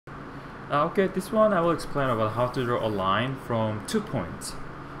Okay, this one I will explain about how to draw a line from 2 points.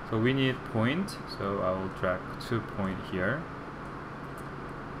 So we need point, so I will drag 2 point here,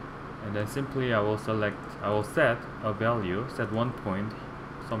 and then simply I will set a value, set 1 point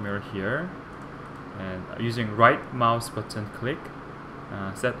somewhere here, and using right mouse button click,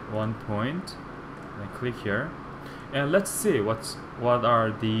 set 1 point, and click here, and let's see what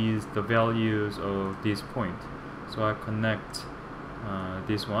are the values of this point. So I connect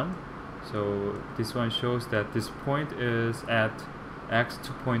this one. So this one shows that this point is at x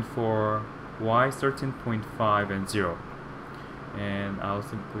 2.4, y 13.5, and 0. And I'll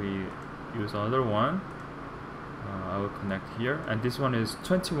simply use another one. I will connect here, and this one is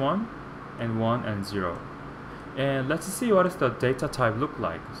 21 and 1 and 0. And let's see what is the data type look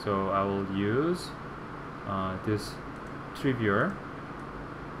like. So I will use this tree viewer,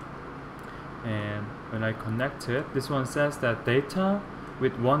 and when I connect it, this one says that data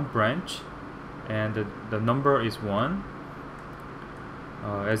with 1 branch, and the number is 1.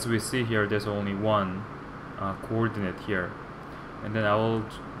 As we see here, there's only 1 coordinate here, and then I will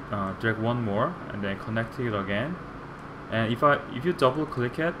drag 1 more and then connect it again, and if you double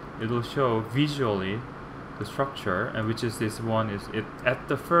click it, it will show visually the structure, and which is this one is it at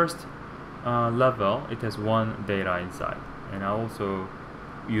the first level it has 1 data inside. And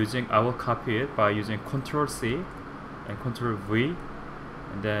I will copy it by using Ctrl C and Ctrl V,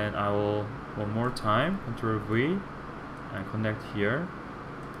 and then I will one more time Ctrl V and connect here,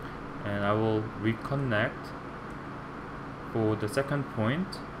 and I will reconnect for the second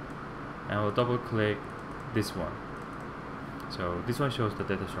point, and I will double click this one. So this one shows the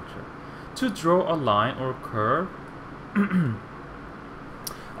data structure. To draw a line or curve,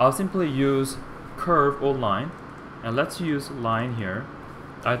 I'll simply use curve or line, and let's use line here.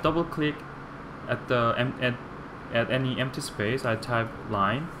 I double click at any empty space, I type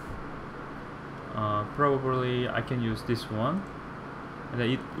line. Probably I can use this one, and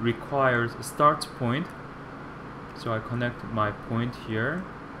then it requires a start point, so I connect my point here,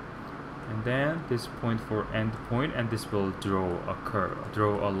 and then this point for end point, and this will draw a curve,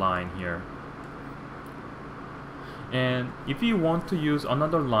 draw a line here. And if you want to use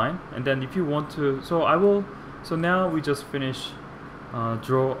another line, and then if you want to, so now we just finish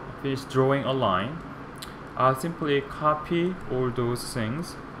drawing a line. I'll simply copy all those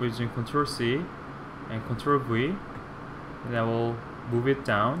things using Ctrl C and Ctrl V, and I will move it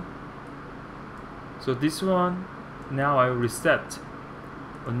down. So this one, now I reset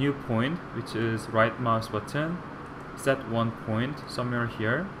a new point, which is right mouse button, set 1 point somewhere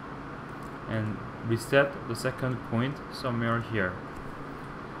here, and reset the second point somewhere here.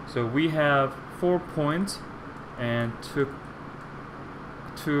 So we have 4 points and two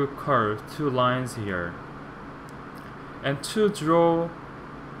curves, 2 lines here. And to draw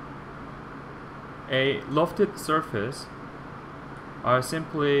a lofted surface, I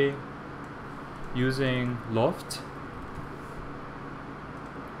simply using loft,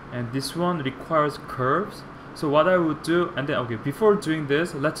 and this one requires curves. So what I would do, and then okay, before doing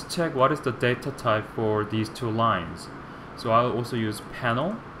this, let's check what is the data type for these 2 lines. So I'll also use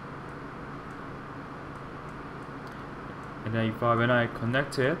panel, and then when I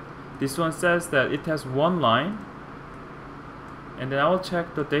connect it, this one says that it has 1 line, and then I will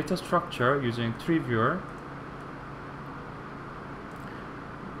check the data structure using tree viewer,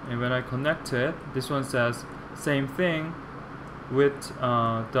 and when I connect it, this one says same thing with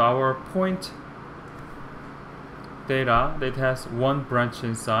our point data that has 1 branch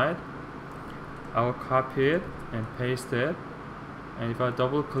inside. I will copy it and paste it, and if I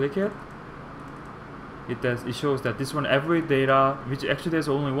double click it, it shows that this one every data, which actually there's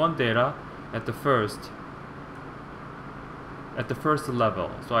only 1 data at the first level.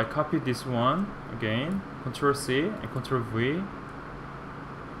 So I copy this one again, Ctrl C and Ctrl V,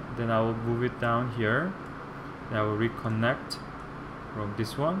 then I will move it down here, and I will reconnect from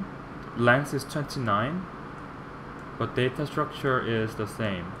this one. Length is 29, but data structure is the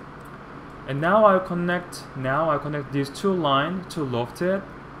same. And now I connect these 2 lines to lofted.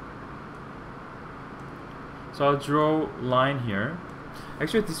 So I'll draw line here.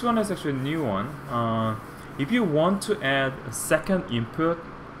 Actually, this one is actually a new one. If you want to add a second input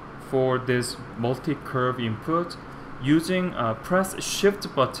for this multi-curve input, using press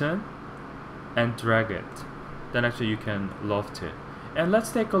shift button and drag it, then actually you can loft it. And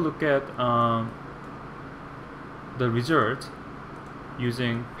let's take a look at the result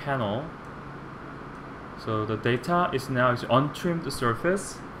using panel. So the data is now untrimmed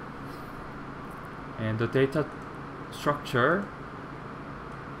surface, and the data structure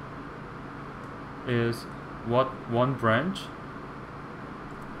is 1 branch,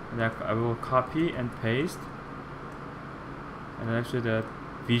 and I will copy and paste. And actually that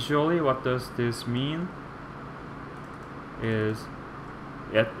visually what does this mean is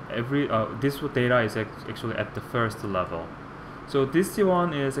at every this data is actually at the first level. So this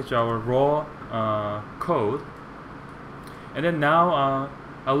one is actually our raw code, and then now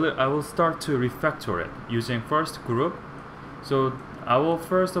I will start to refactor it using first group. So I will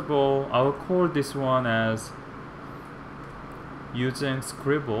first of all call this one as using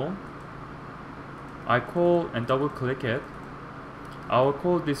Scribble. I call and double click it. I will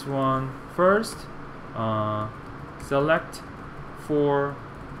call this one first select 4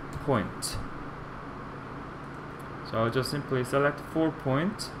 point. So I'll just simply select 4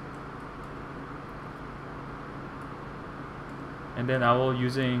 point, and then I will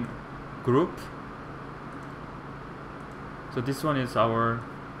using group. So this one is our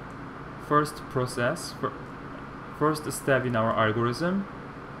first process, first step in our algorithm,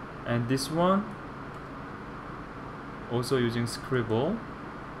 and this one also using Scribble.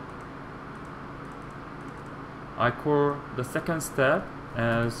 I call the second step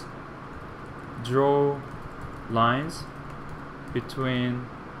as draw lines between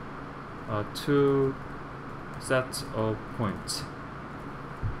two sets of points.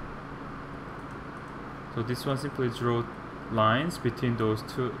 So this one simply draw lines between those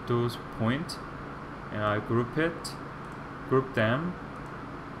points, and I group them,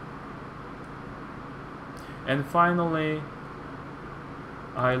 and finally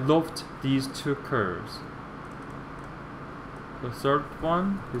I loft these two curves. The third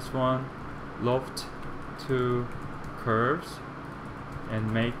one, this one, loft two curves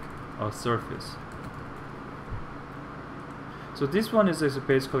and make a surface. So this one is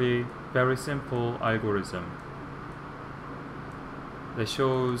basically very simple algorithm that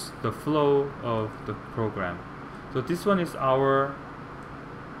shows the flow of the program. So this one is our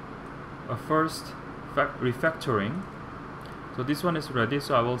first refactoring. So this one is ready,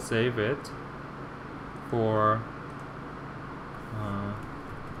 so I will save it for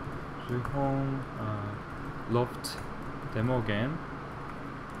Juhong loft demo again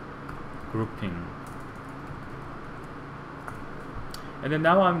grouping. And then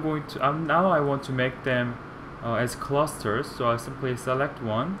now I want to make them as clusters, so I simply select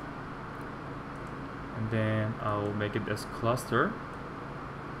one, and then I'll make it as cluster.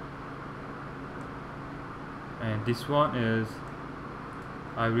 And this one is,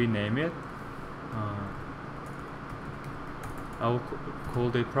 I rename it. I will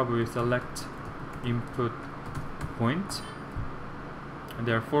call it probably select input point, and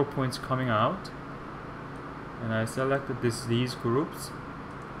there are 4 points coming out, and I selected these groups,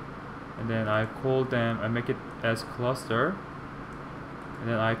 and then I call them, I make it as cluster, and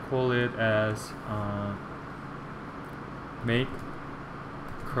then I call it as make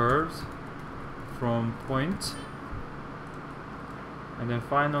curves from point, and then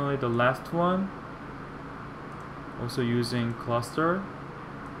finally the last one also using cluster,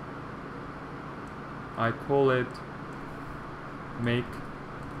 I call it make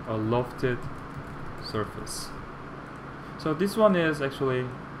a lofted surface. So this one is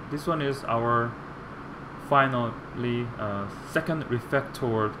our finally second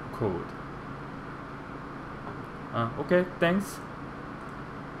refactored code. Okay, thanks.